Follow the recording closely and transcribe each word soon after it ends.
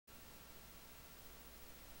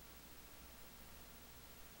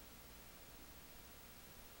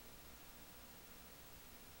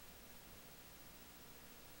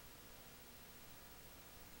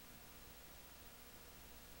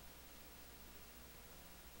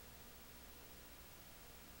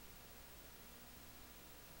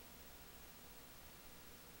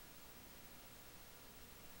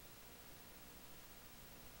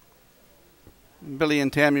Billy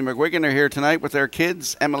and Tammy McGuigan are here tonight with their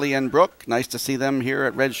kids, Emily and Brooke. Nice to see them here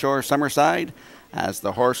at Red Shore, Summerside. As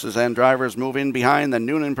the horses and drivers move in behind the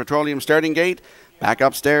Noonan Petroleum starting gate, back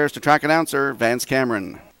upstairs to track announcer Vance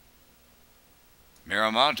Cameron.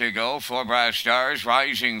 Miramonte go, 4 Brass Stars,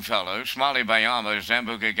 Rising Fellow, Smiley Bayama,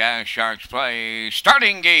 Zambuca Gas, Sharks Play.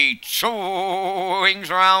 Starting gate,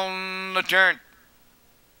 swings around the turn.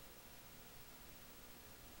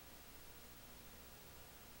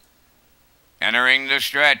 Entering the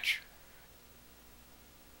stretch.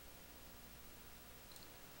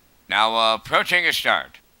 Now approaching a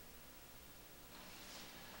start.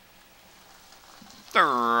 The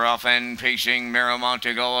rough and pacing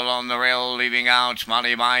Miramonte go along the rail, leaving out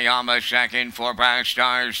Smiley Bayama second, 4 Brass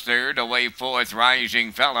Stars third, away fourth,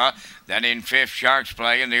 Rising Fella. Then in fifth, Sharks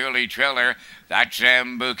Play in the early trailer. That's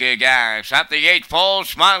Zambuca Gas. At the 8th pole,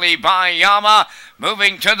 Smiley Bayama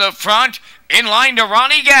moving to the front. In line to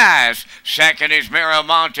Ronnie Gas. Second is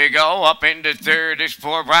Miramonte go. Up into third is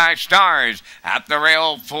 4 Brass Stars. At the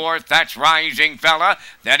rail, fourth, that's Rising Fella.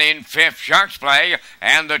 Then in fifth, Sharks Play.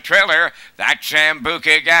 And the trailer, that's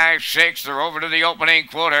Zambuca Gas. Sixth, they're over to the opening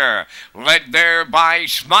quarter. Led there by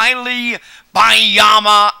Smiley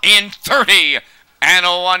Bayama in 30 and a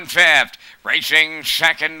 1/5. Racing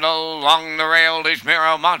second along the rail is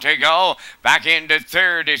Miramonte go. Back into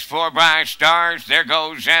third is 4 Brass Stars. There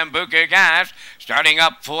goes Zambuca Gas. Starting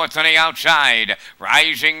up fourth on the outside.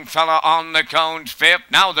 Rising Fella on the cones fifth.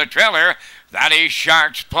 Now the trailer. That is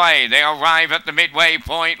Sharks Play. They arrive at the midway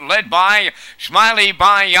point, led by Smiley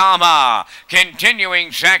Bayama.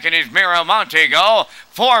 Continuing second is Miramonte go.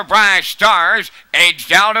 4 Brass Stars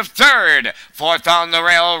edged out of third. Fourth on the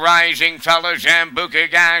rail, Rising Fella.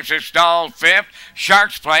 Zambuca Gas is stalled fifth.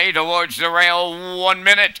 Sharks Play towards the rail, 1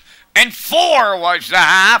 minute. And 4 was the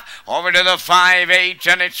half. Over to the 5/8,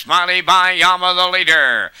 and it's Smiley Bayama the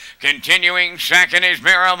leader. Continuing second is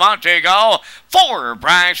Miramonte go. 4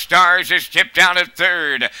 Brass Stars is tipped out at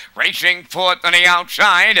third. Racing fourth on the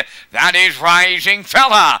outside, that is Rising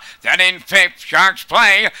Fella. Then in fifth, Sharks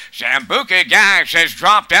Play. Zambuca Gas has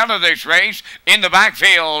dropped out of this race in the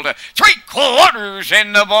backfield. 3/4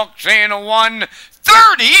 in the books in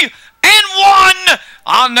 1:30. And 1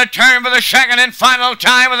 on the turn for the second and final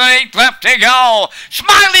time with an 8 left to go.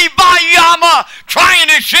 Smiley Bayama trying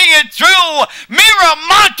to see it through.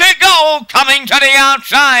 Miramonte go coming to the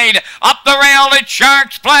outside. Up the rail at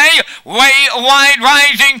Sharks Play. Way wide,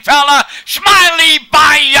 Rising Fella. Smiley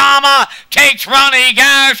Bayama takes Ronnie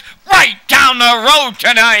Gas right down the road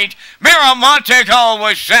tonight. Miramonte go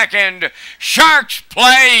was second. Sharks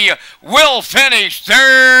Play will finish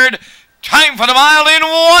third. Time for the mile in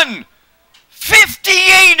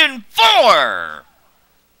 1:58 and 4.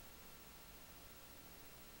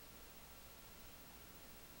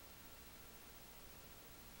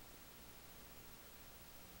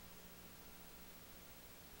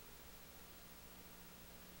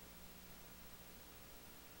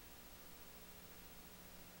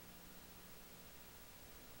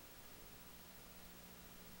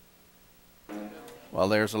 Well,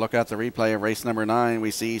 there's a look at the replay of race number 9.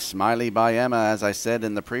 We see Smiley Bayama, as I said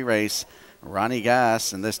in the pre-race, Ronnie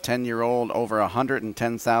Gas, and this 10-year-old over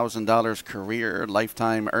 $110,000 career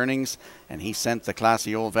lifetime earnings, and he sent the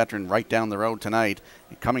classy old veteran right down the road tonight,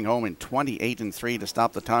 coming home in 28 and 3 to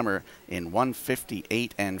stop the timer in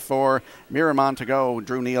 1:58 and 4. Miramonte go,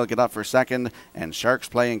 Drew Neal get up for second, and Sharks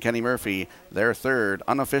Play and Kenny Murphy, their third,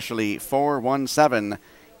 unofficially 4-1-7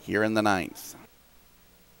 here in the 9th.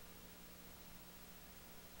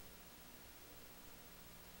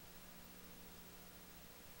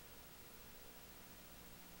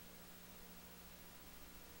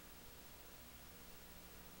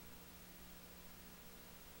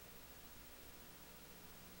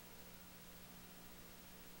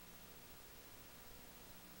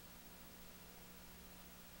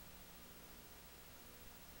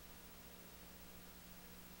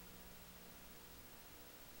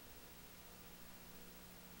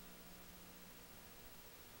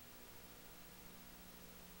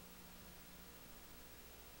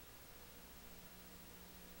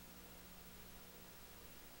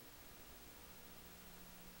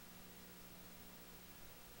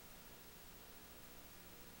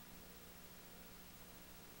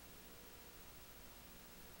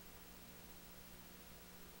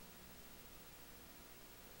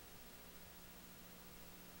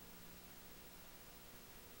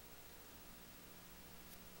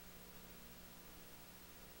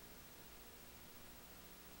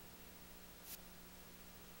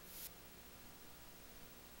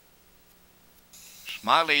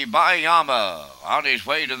 Smiley Bayama on his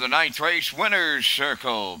way to the 9th race winner's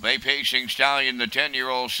circle. Bay Pacing Stallion, the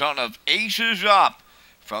 10-year-old son of Aces Up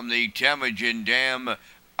from the Temujin Dam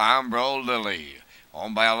Ambro Lily.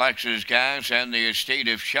 Owned by Alexis Gas and the estate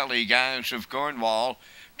of Shelley Gas of Cornwall.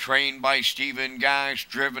 Trained by Stephen Gas,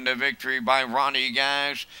 driven to victory by Ronnie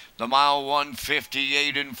Gas. The mile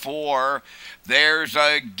 158 and 4. There's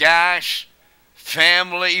a Gas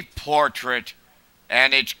family portrait,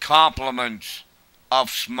 and it's compliments of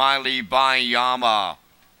Smiley Bayama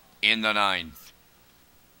in the 9th.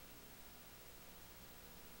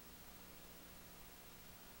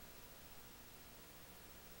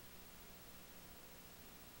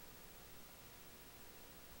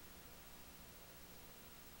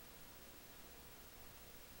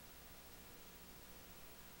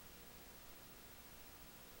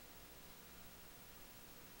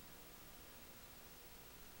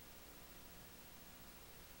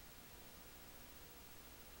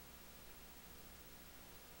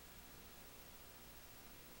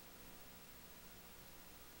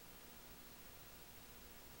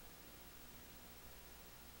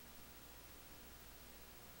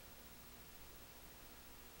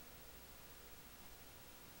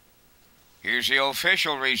 Here's the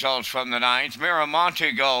official results from the 9th.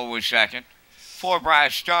 Miramontego was second. Four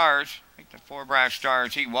Brass Stars. I think the Four Brass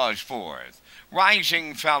Stars, he was fourth.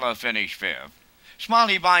 Rising Fella finished fifth.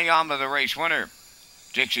 Smiley Bayama, the race winner.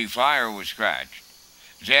 Dixie Flyer was scratched.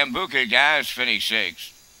 Zambuca Gas finished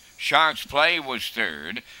sixth. Sharks Play was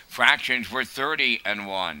third. Fractions were 30 and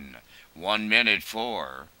 1. 1 minute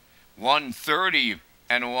 4. 1:30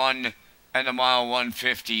 and 1. And the mile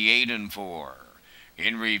 158 and 4.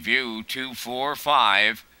 In review,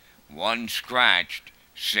 2-4-5, 1 scratched,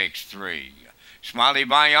 6-3. Smiley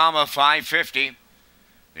Bayama, 550.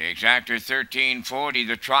 The Exactor, 1340.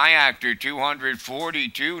 The Triactor,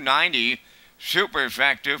 242.90.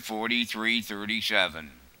 Superfecta, 43.37.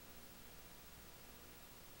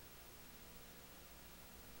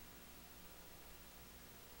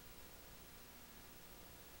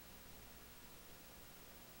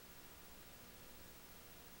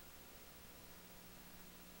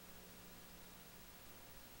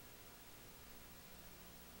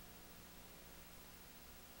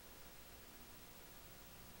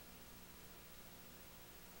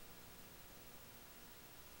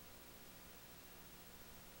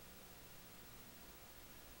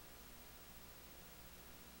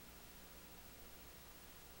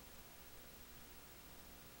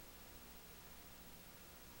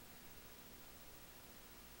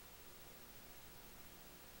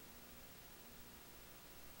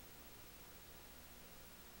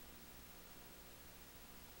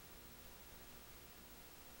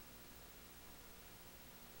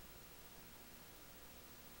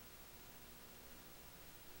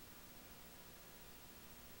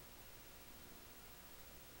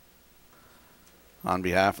 On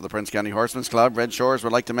behalf of the Prince County Horsemen's Club, Red Shores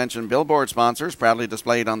would like to mention billboard sponsors proudly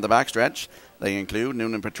displayed on the backstretch. They include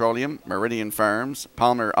Noonan Petroleum, Meridian Farms,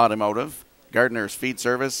 Palmer Automotive, Gardner's Feed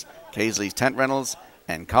Service, Casely's Tent Rentals,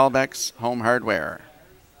 and Colbeck's Home Hardware.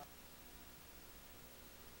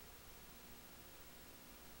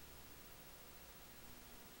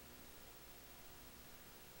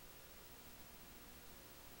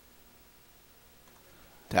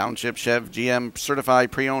 Township Chev GM certified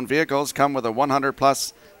pre-owned vehicles come with a 100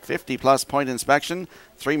 plus, 50 plus point inspection,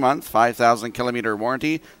 3-month, 5,000 kilometer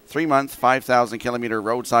warranty, 3-month, 5,000 kilometer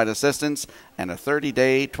roadside assistance, and a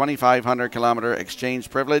 30-day, 2,500 kilometer exchange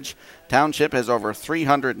privilege. Township has over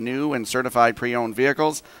 300 new and certified pre-owned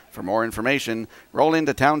vehicles. For more information, roll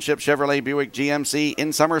into Township Chevrolet Buick GMC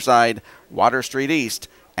in Summerside, Water Street East,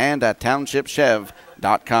 and at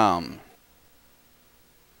townshipchev.com.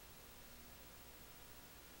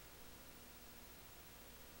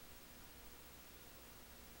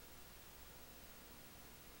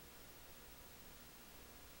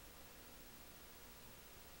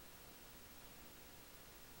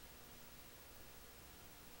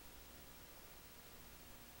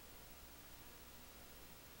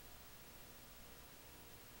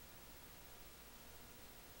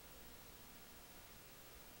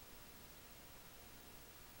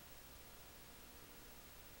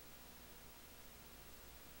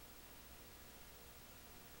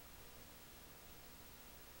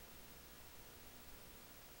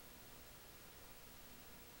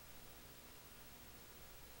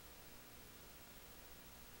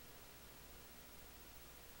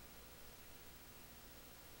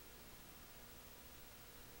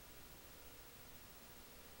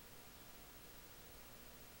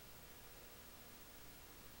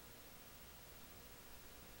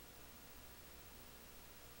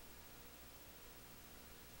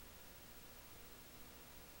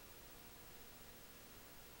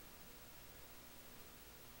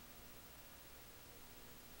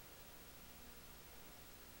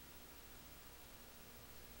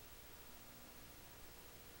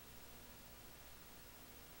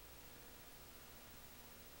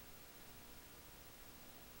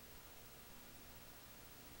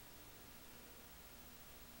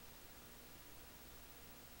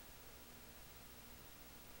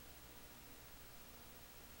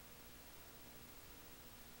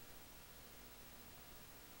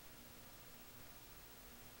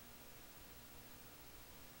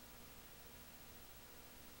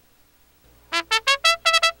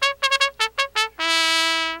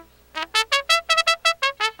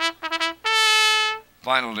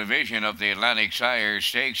 Final division of the Atlantic Sire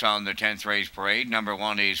Stakes on the 10th race parade. Number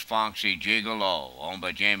 1 is Foxy Gigolo, owned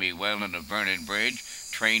by Jamie Whalen of Vernon Bridge,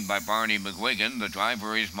 trained by Barney McGuigan. The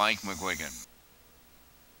driver is Mike McGuigan.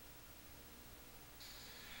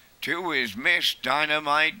 2 is Miss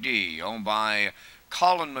Dynamite D, owned by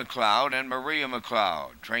Colin McLeod and Maria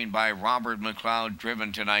McLeod, trained by Robert McLeod,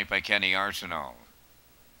 driven tonight by Kenny Arsenault.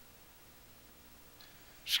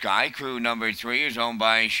 Sky Crew number 3 is owned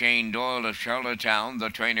by Shane Doyle of Charlottetown. The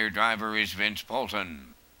trainer-driver is Vince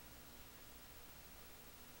Bolton.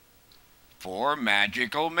 4,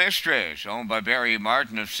 Magical Mistress, owned by Barry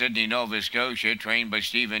Martin of Sydney, Nova Scotia, trained by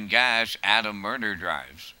Stephen Gass. Adam Murner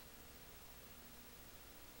drives.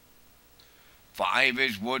 5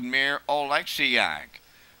 is Woodmere Oleksiak,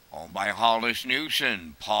 owned by Hollis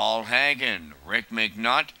Newson, Paul Hagen, Rick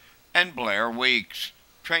McNutt, and Blair Weeks,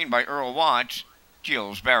 trained by Earl Watts,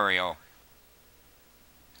 Gilles Barrio.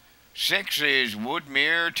 6 is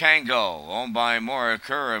Woodmere Tango, owned by Maura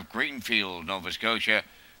Kerr of Greenfield, Nova Scotia.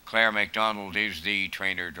 Claire MacDonald is the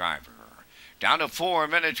trainer-driver. Down to 4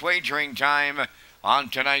 minutes wagering time on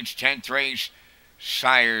tonight's 10th race,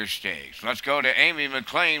 Sire Stakes. Let's go to Amy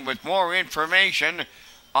McLean with more information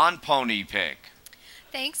on Pony Pick.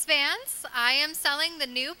 Thanks, Vance. I am selling the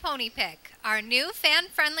new Pony Pick, our new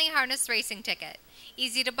fan-friendly harness racing ticket.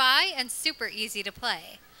 Easy to buy and super easy to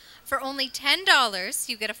play. For only $10,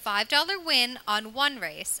 you get a $5 win on one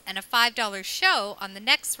race and a $5 show on the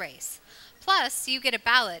next race. Plus, you get a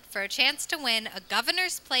ballot for a chance to win a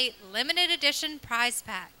Governor's Plate limited edition prize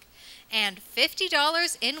pack and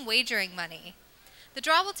 $50 in wagering money. The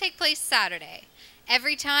draw will take place Saturday.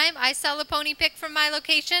 Every time I sell a Pony Pick from my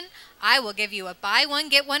location, I will give you a buy one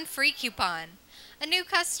get one free coupon. A new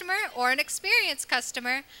customer or an experienced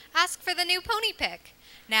customer, ask for the new Pony Pick.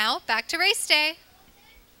 Now, back to race day.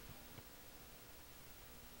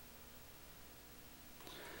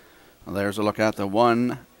 Well, there's a look at the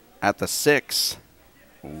 1 at the 6.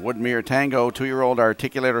 Woodmere Tango, 2-year-old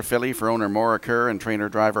articulator filly for owner Maura Kerr and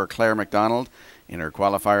trainer-driver Claire MacDonald. In her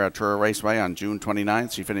qualifier at SHORES Raceway on June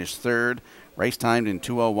 29th, she finished 3rd, race timed in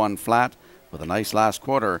 2:01 flat, with a nice last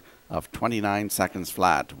quarter of 29 seconds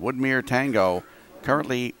flat. Woodmere Tango,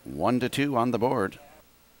 currently 1-2 on the board.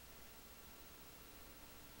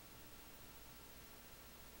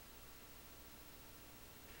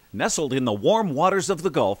 Nestled in the warm waters of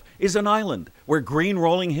the Gulf is an island where green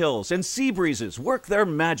rolling hills and sea breezes work their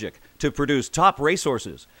magic to produce top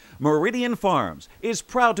racehorses. Meridian Farms is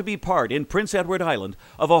proud to be part in Prince Edward Island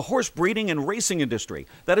of a horse breeding and racing industry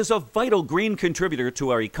that is a vital green contributor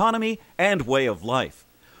to our economy and way of life.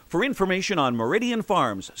 For information on Meridian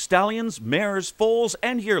Farms, stallions, mares, foals,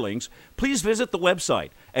 and yearlings, please visit the website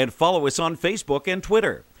and follow us on Facebook and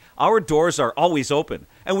Twitter. Our doors are always open,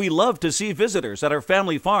 and we love to see visitors at our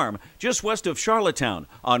family farm just west of Charlottetown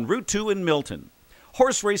on Route 2 in Milton.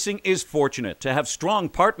 Horse racing is fortunate to have strong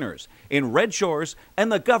partners in Redshores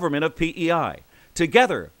and the government of PEI.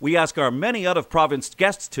 Together, we ask our many out-of-province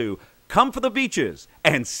guests to come for the beaches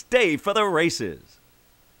and stay for the races.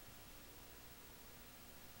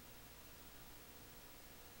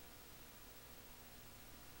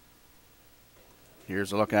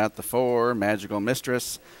 Here's a look at the 4, Magical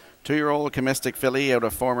Mistress. 2-year-old Chemistic filly out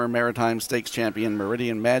of former Maritime Stakes champion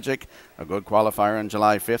Meridian Magic. A good qualifier on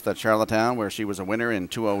July 5th at Charlottetown, where she was a winner in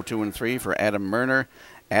 2:02 and 3 for Adam Murner.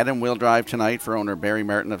 Adam will drive tonight for owner Barry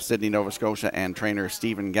Martin of Sydney, Nova Scotia, and trainer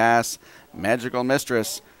Stephen Gass. Magical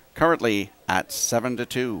Mistress, currently at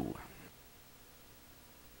 7-2.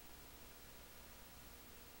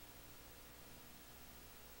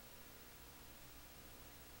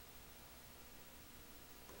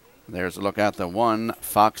 There's a look at the 1,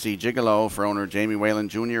 Foxy Gigolo for owner Jamie Whalen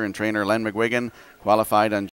Jr. and trainer Len McGuigan, qualified on